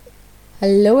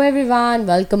Hello, everyone.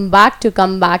 Welcome back to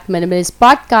Come Back Minimalist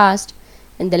podcast.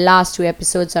 In the last two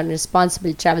episodes on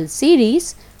Responsible Travel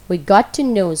series, we got to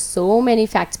know so many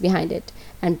facts behind it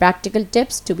and practical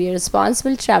tips to be a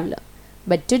responsible traveler.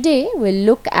 But today, we'll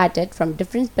look at it from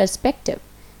different perspective.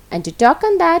 And to talk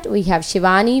on that, we have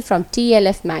Shivani from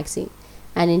TLF Magazine,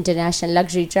 an international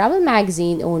luxury travel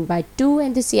magazine owned by two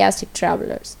enthusiastic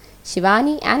travelers,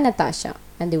 Shivani and Natasha,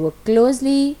 and they work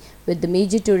closely with the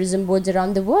major tourism boards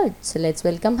around the world. So let's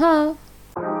welcome her.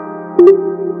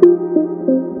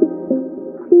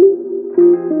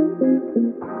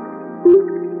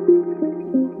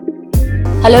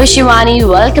 Hello Shivani,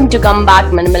 welcome to Come Back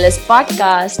Minimalist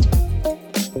podcast.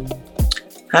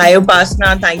 Hi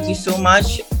Upasna, thank you so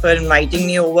much for inviting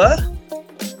me over.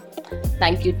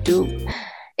 Thank you too.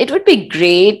 It would be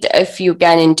great if you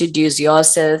can introduce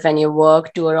yourself and your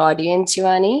work to our audience,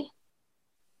 Shivani.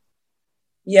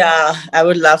 Yeah, I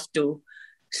would love to.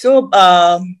 So,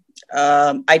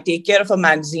 I take care of a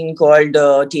magazine called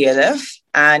TLF,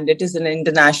 and it is an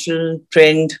international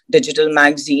print digital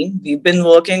magazine. We've been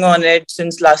working on it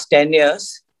since last 10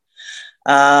 years.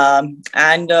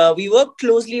 And we work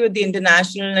closely with the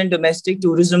international and domestic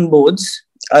tourism boards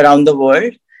around the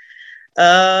world.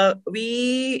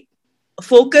 We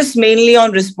focus mainly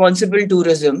on responsible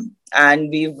tourism, and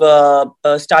we've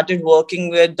started working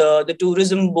with the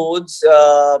tourism boards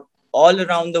all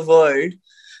around the world,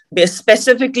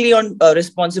 specifically on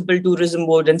responsible tourism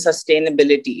board and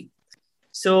sustainability.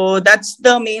 So that's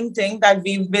the main thing that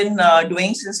we've been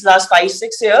doing since last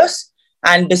 5-6 years.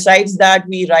 And besides that,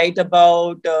 we write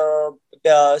about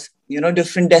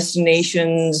different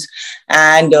destinations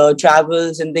and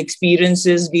travels and the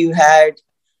experiences we've had.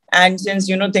 And since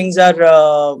things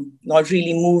are not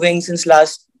really moving since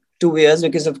last 2 years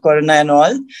because of Corona and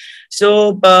all,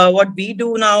 so what we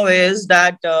do now is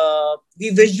that we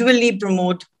visually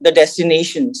promote the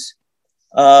destinations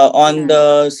on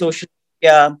the social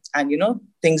media and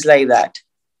things like that.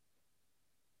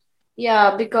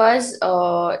 Yeah, because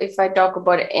if I talk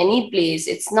about any place,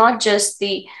 it's not just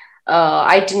the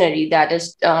itinerary that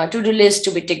is to-do list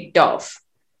to be ticked off,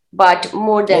 but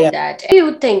more than Yeah. that. What do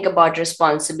you think about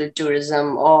responsible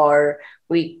tourism, or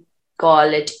we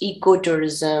call it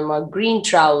ecotourism or green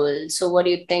travel? So, what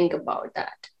do you think about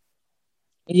that?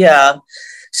 Yeah.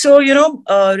 So,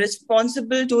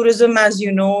 responsible tourism, as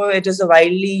you know, it is a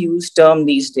widely used term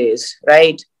these days,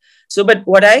 right? So, but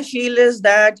what I feel is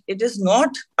that it is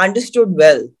not understood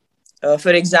well.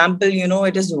 For example,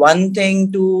 it is one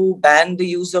thing to ban the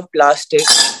use of plastic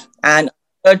and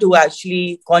to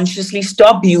actually consciously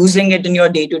stop using it in your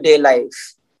day-to-day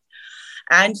life.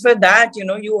 And for that, you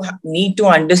need to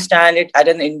understand it at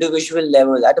an individual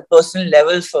level, at a personal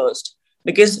level first,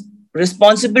 because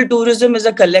responsible tourism is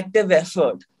a collective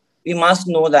effort. We must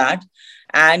know that.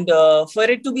 And for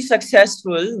it to be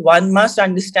successful, one must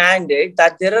understand it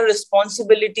that there are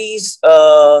responsibilities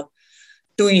to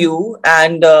you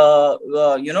and,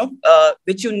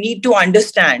 which you need to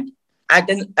understand at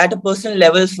a personal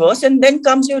level first. And then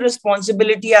comes your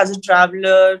responsibility as a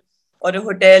traveler or a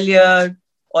hotelier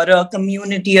or a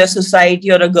community, a society,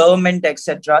 or a government,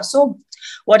 etc. So,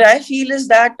 what I feel is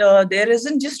that there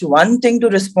isn't just one thing to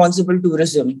responsible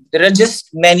tourism. There are just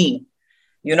many.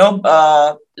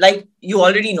 Like you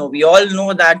already know, we all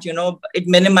know that it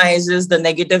minimizes the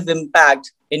negative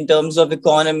impact in terms of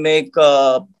economic,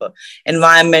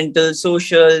 environmental,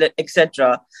 social,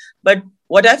 etc. But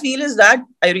what I feel is that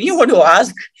I really want to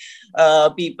ask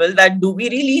people that do we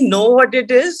really know what it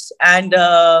is and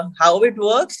how it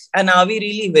works, and are we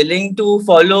really willing to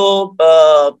follow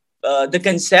the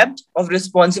concept of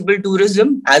responsible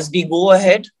tourism as we go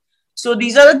ahead? So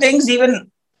these are the things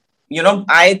even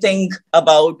I think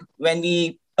about when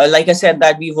we like I said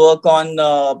that we work on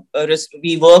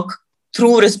we work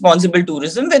through responsible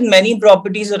tourism with many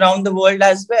properties around the world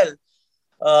as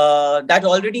well that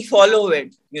already follow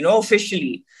it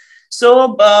officially.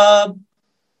 So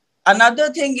another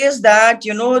thing is that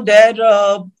there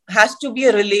has to be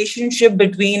a relationship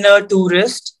between a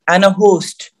tourist and a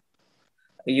host.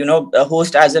 A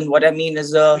host, as in what I mean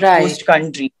is a host Right.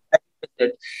 country.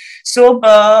 So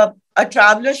a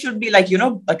traveler should be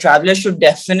a traveler should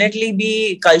definitely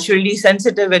be culturally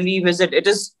sensitive when we visit. It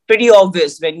is pretty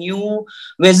obvious when you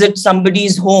visit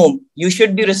somebody's home, you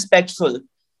should be respectful.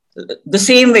 The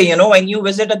same way, when you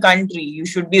visit a country, you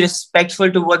should be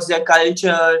respectful towards their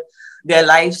culture, their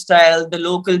lifestyle, the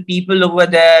local people over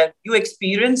there. You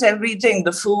experience everything,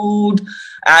 the food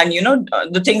and,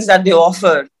 the things that they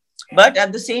offer. But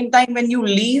at the same time, when you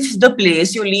leave the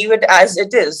place, you leave it as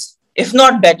it is, if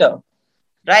not better,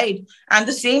 right? And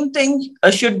the same thing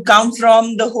should come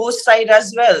from the host side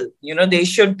as well. They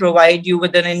should provide you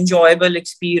with an enjoyable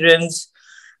experience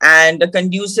and a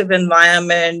conducive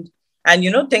environment,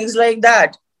 and things like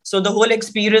that, so the whole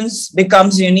experience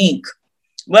becomes unique.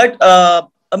 But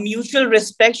a mutual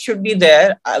respect should be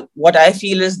there. What I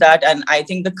feel is that, and I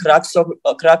think the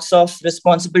crux of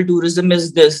responsible tourism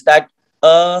is this, that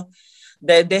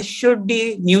there should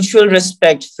be mutual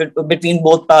respect between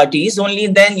both parties. Only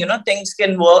then things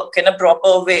can work in a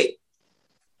proper way.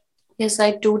 Yes,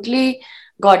 I totally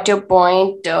got your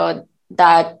point,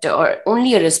 that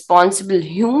only a responsible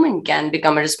human can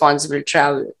become a responsible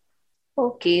traveler.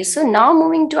 Okay, so now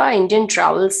moving to our Indian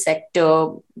travel sector,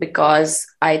 because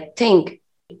I think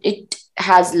it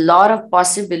has a lot of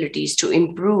possibilities to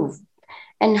improve,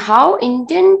 and how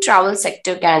Indian travel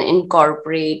sector can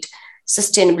incorporate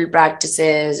sustainable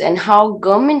practices, and how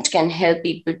government can help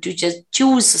people to just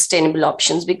choose sustainable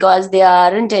options, because there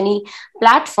aren't any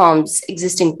platforms,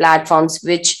 existing platforms,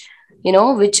 which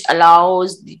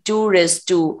allows the tourists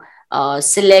to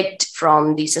select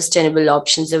from the sustainable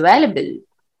options available.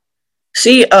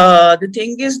 See, the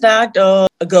thing is that a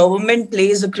government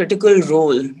plays a critical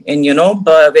role in,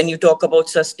 when you talk about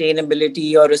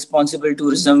sustainability or responsible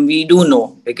tourism, we do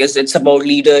know, because it's about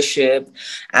leadership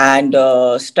and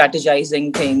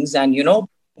strategizing things and,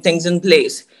 things in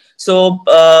place. So,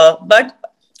 but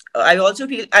I also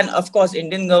feel, and of course,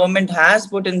 Indian government has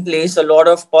put in place a lot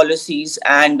of policies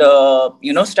and,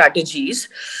 strategies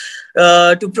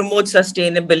to promote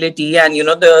sustainability and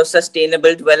the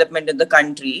sustainable development in the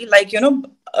country. Like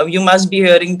you must be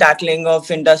hearing tackling of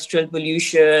industrial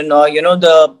pollution, or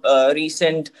the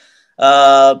recent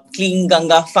Clean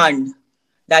Ganga Fund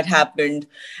that happened.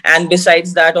 And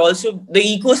besides that, also the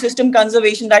ecosystem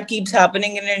conservation that keeps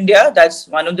happening in India, that's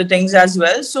one of the things as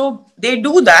well. So they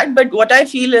do that. But what I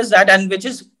feel is that, and which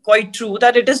is quite true,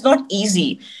 that it is not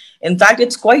easy. In fact,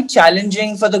 it's quite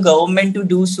challenging for the government to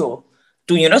do so,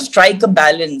 to strike a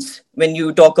balance when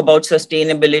you talk about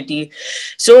sustainability.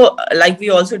 So like we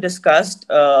also discussed,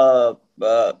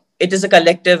 it is a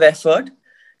collective effort.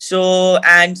 So,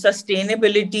 and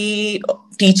sustainability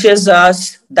teaches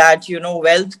us that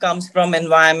wealth comes from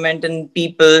environment and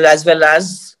people, as well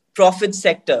as profit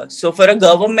sector. So for a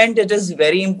government, it is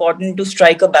very important to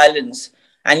strike a balance,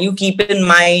 and you keep in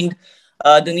mind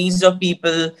the needs of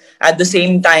people, at the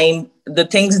same time the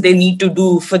things they need to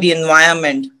do for the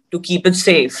environment to keep it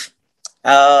safe.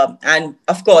 And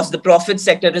of course, the profit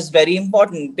sector is very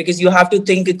important, because you have to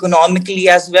think economically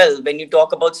as well. When you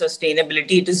talk about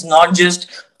sustainability, it is not just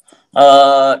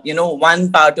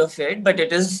one part of it, but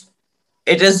it is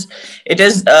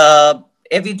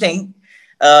everything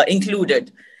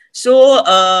included. So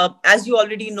as you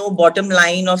already know, bottom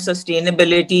line of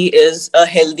sustainability is a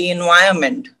healthy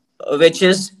environment, which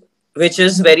is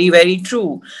very, very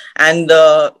true. And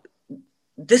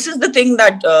this is the thing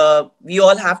that we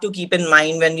all have to keep in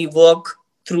mind when we work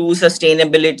through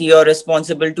sustainability or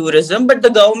responsible tourism. But the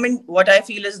government, what I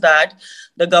feel is that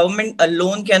the government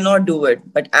alone cannot do it.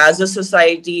 But as a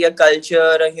society, a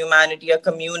culture, a humanity, a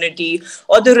community,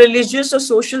 or the religious or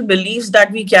social beliefs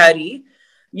that we carry,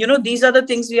 these are the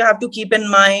things we have to keep in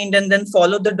mind, and then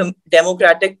follow the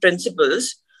democratic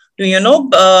principles to,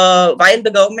 while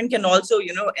the government can also,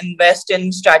 invest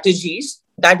in strategies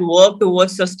that work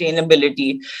towards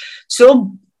sustainability.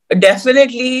 So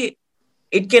definitely,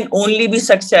 it can only be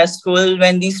successful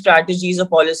when these strategies or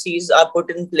policies are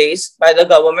put in place by the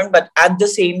government. But at the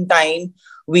same time,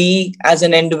 we as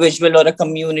an individual or a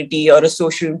community or a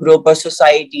social group or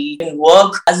society can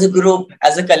work as a group,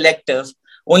 as a collective.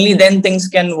 Only then things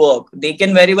can work. They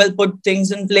can very well put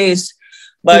things in place,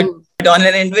 but on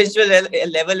an individual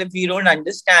level, if we don't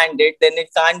understand it, then it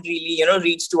can't really,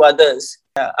 reach to others.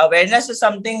 Awareness is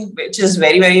something which is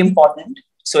very, very important.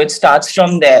 So it starts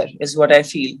from there, is what I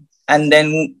feel. And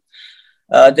then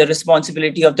the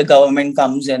responsibility of the government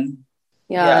comes in.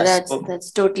 Yeah,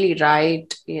 that's totally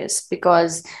right. Yes,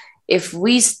 because if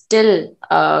we still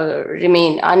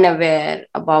remain unaware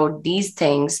about these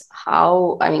things,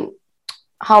 how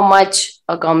much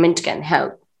a government can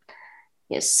help?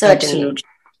 Yes, certainly. Absolutely.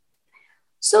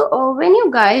 So, when you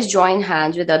guys join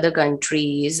hands with other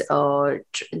countries or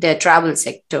their travel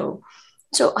sector,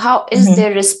 so how is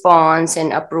their response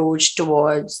and approach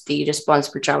towards the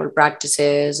responsible travel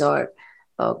practices or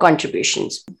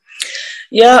contributions?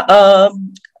 Yeah,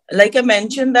 like I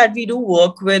mentioned, that we do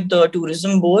work with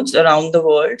tourism boards around the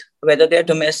world, whether they're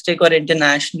domestic or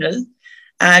international.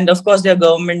 And of course, they're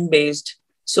government based.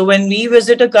 So when we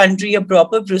visit a country, a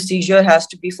proper procedure has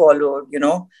to be followed,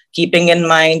 keeping in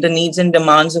mind the needs and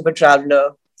demands of a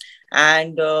traveler.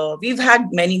 And we've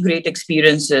had many great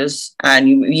experiences,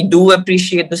 and we do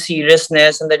appreciate the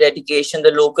seriousness and the dedication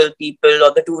the local people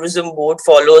or the tourism board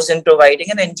follows in providing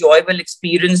an enjoyable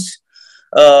experience,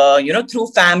 through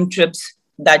fam trips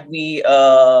that we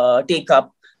take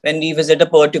up when we visit a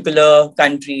particular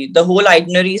country. The whole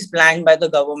itinerary is planned by the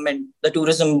government, the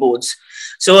tourism boards.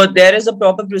 So there is a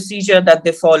proper procedure that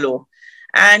they follow.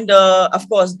 And of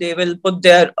course, they will put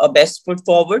their best foot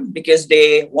forward because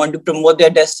they want to promote their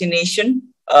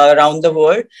destination around the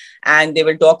world. And they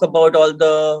will talk about all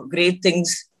the great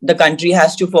things the country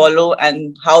has to follow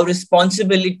and how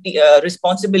responsibly they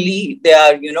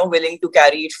are, willing to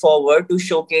carry it forward to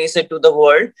showcase it to the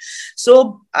world.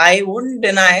 So I wouldn't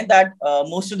deny that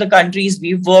most of the countries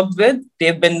we've worked with,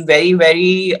 they've been very,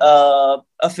 very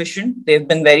efficient. They've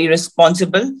been very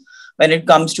responsible when it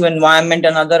comes to environment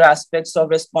and other aspects of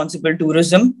responsible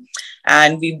tourism.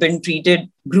 And we've been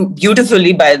treated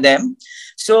beautifully by them.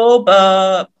 So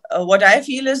what I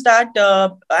feel is that,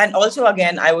 and also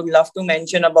again, I would love to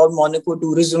mention about Monaco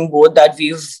Tourism Board that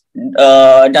we've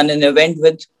done an event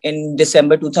with in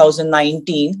December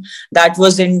 2019 that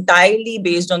was entirely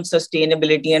based on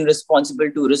sustainability and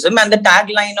responsible tourism. And the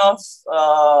tagline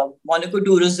of Monaco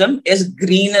Tourism is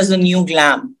green as a new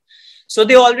glam. So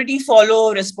they already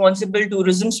follow responsible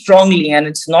tourism strongly, and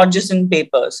it's not just in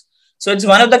papers. So it's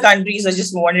one of the countries I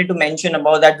just wanted to mention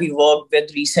about that we worked with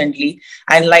recently.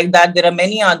 And like that, there are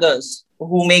many others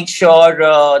who make sure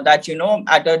that,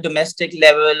 at a domestic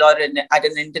level or at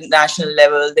an international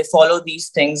level, they follow these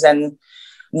things and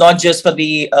not just for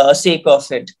the sake of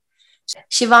it.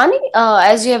 Shivani,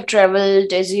 as you have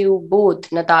traveled, as you both,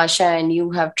 Natasha and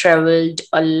you have traveled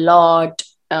a lot,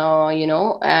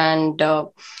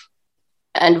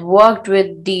 and worked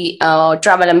with the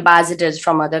travel ambassadors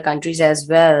from other countries as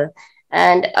well.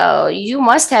 And you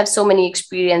must have so many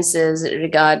experiences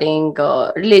regarding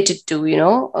related to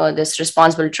this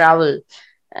responsible travel.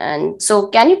 And so,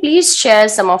 can you please share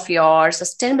some of your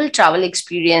sustainable travel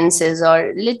experiences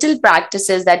or little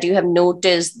practices that you have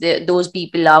noticed those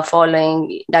people are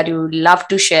following that you would love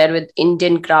to share with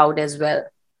Indian crowd as well?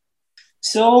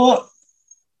 So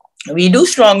we do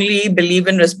strongly believe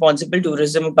in responsible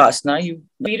tourism, Upasana. You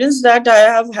experience that I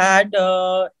have had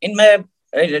in my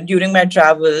during my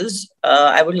travels.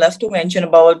 I would love to mention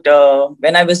about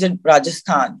when I visit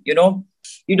Rajasthan. You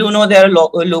do know there are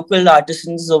local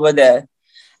artisans over there,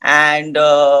 and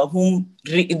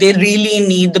they really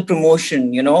need the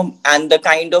promotion. And the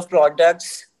kind of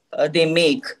products they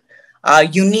make are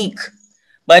unique,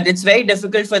 but it's very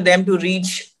difficult for them to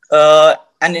reach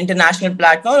an international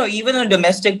platform or even a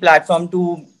domestic platform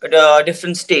to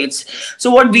different states. So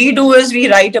what we do is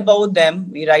we write about them,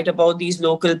 we write about these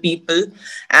local people,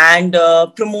 and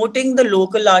promoting the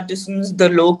local artisans, the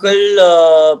local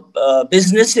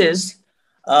businesses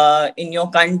in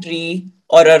your country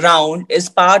or around is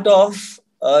part of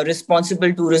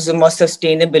responsible tourism or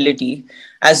sustainability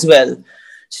as well.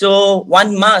 So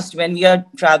one must, when we are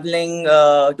traveling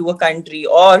to a country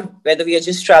or whether we are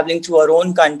just traveling to our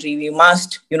own country, we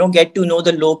must, get to know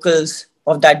the locals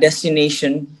of that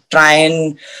destination, try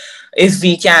and, if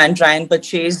we can, try and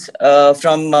purchase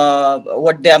from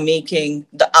what they are making,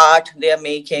 the art they are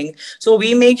making. So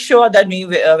we make sure that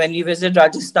when we visit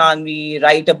Rajasthan, we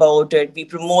write about it, we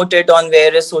promote it on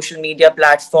various social media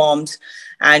platforms,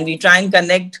 and we try and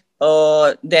connect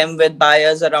them with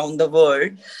buyers around the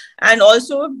world. And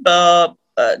also,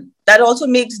 that also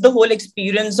makes the whole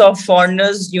experience of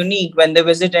foreigners unique when they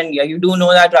visit India. You do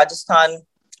know that Rajasthan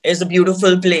is a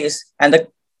beautiful place, and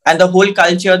the whole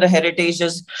culture, the heritage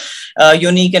is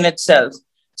unique in itself.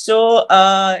 So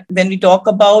when we talk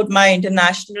about my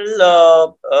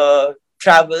international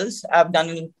travels I've done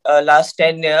in last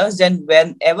 10 years, and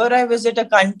whenever I visit a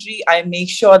country, I make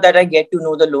sure that I get to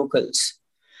know the locals,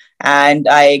 and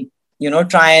I,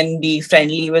 try and be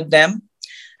friendly with them,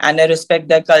 and I respect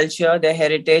their culture, their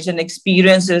heritage, and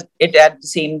experience it at the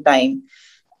same time.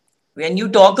 When you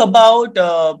talk about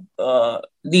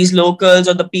these locals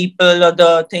or the people or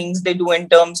the things they do in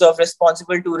terms of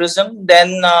responsible tourism,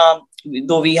 then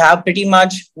though we have pretty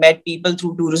much met people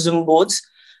through tourism boards,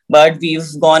 but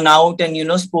we've gone out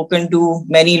and, spoken to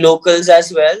many locals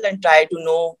as well and try to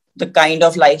know the kind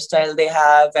of lifestyle they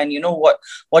have and,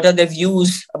 what are their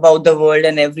views about the world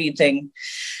and everything.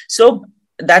 So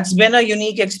that's been a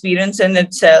unique experience in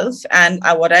itself. And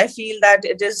what I feel that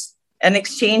it is an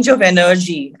exchange of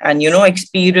energy and,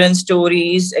 experience,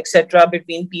 stories, etc.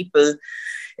 between people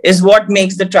is what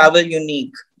makes the travel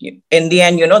unique. In the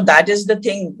end, that is the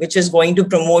thing which is going to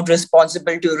promote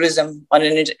responsible tourism on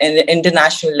an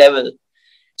international level.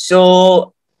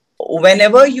 So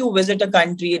whenever you visit a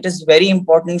country, it is very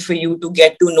important for you to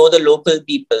get to know the local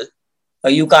people.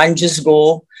 You can't just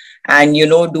go and,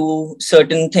 do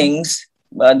certain things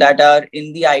that are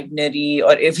in the itinerary,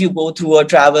 or if you go through a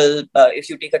travel, if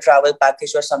you take a travel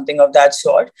package or something of that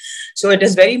sort. So it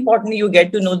is very important you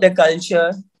get to know their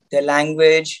culture, their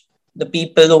language, the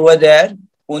people over there.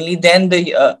 Only then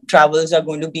the travels are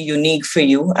going to be unique for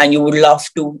you and you would love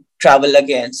to travel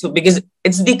again. So because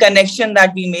it's the connection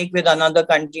that we make with another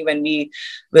country when we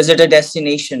visit a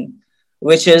destination,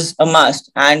 which is a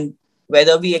must. And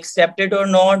whether we accept it or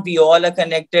not, we all are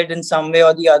connected in some way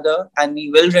or the other, and we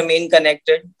will remain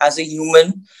connected as a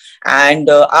human. And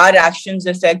our actions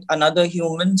affect another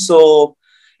human. So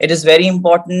it is very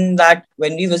important that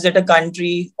when we visit a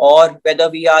country, or whether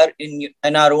we are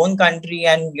in our own country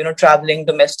and traveling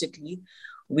domestically,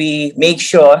 we make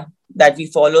sure that we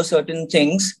follow certain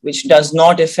things which does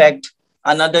not affect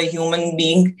another human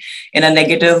being in a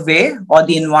negative way, or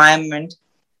the environment.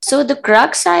 So the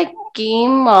crux I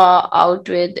came out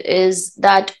with is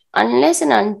that unless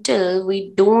and until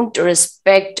we don't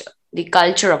respect the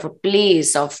culture of a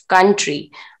place, of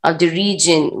country, of the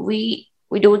region, we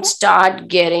don't start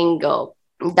getting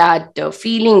that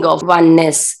feeling of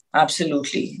oneness.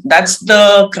 Absolutely. That's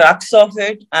the crux of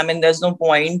it. I mean, there's no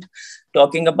point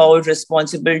talking about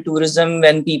responsible tourism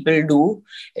when people do.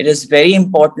 It is very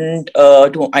important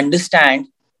to understand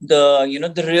the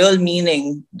real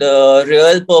meaning, the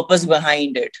real purpose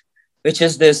behind it, which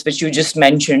is this, which you just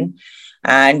mentioned.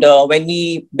 And when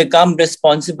we become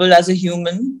responsible as a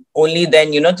human, only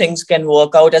then, things can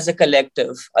work out as a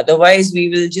collective. Otherwise, we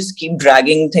will just keep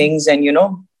dragging things and,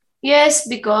 Yes,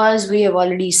 because we have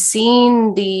already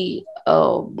seen the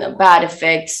bad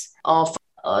effects of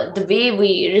the way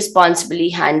we responsibly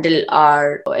handle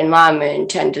our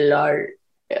environment, handle our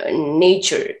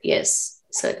nature. Yes,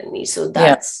 certainly. So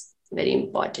that's very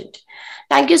important.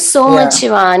 Thank you so much,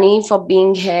 Shivani, for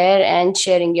being here and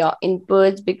sharing your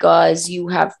inputs, because you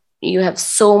have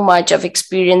so much of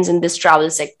experience in this travel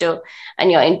sector, and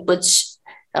your inputs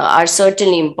are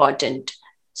certainly important.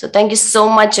 So thank you so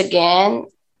much again.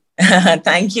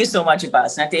 Thank you so much,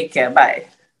 Upasana. Take care. Bye.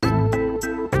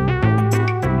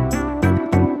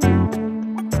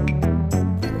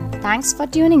 Thanks for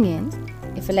tuning in.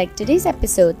 If you like today's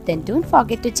episode, then don't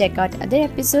forget to check out other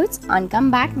episodes on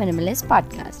Come Back Minimalist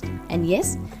podcast. And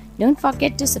yes, don't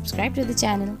forget to subscribe to the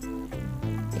channel.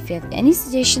 If you have any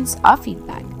suggestions or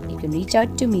feedback, you can reach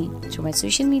out to me through my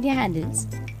social media handles,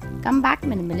 Come Back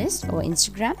Minimalist over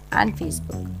Instagram and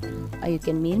Facebook. Or you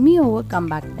can mail me over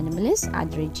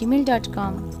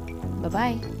comebackminimalist@gmail.com.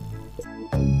 Bye-bye.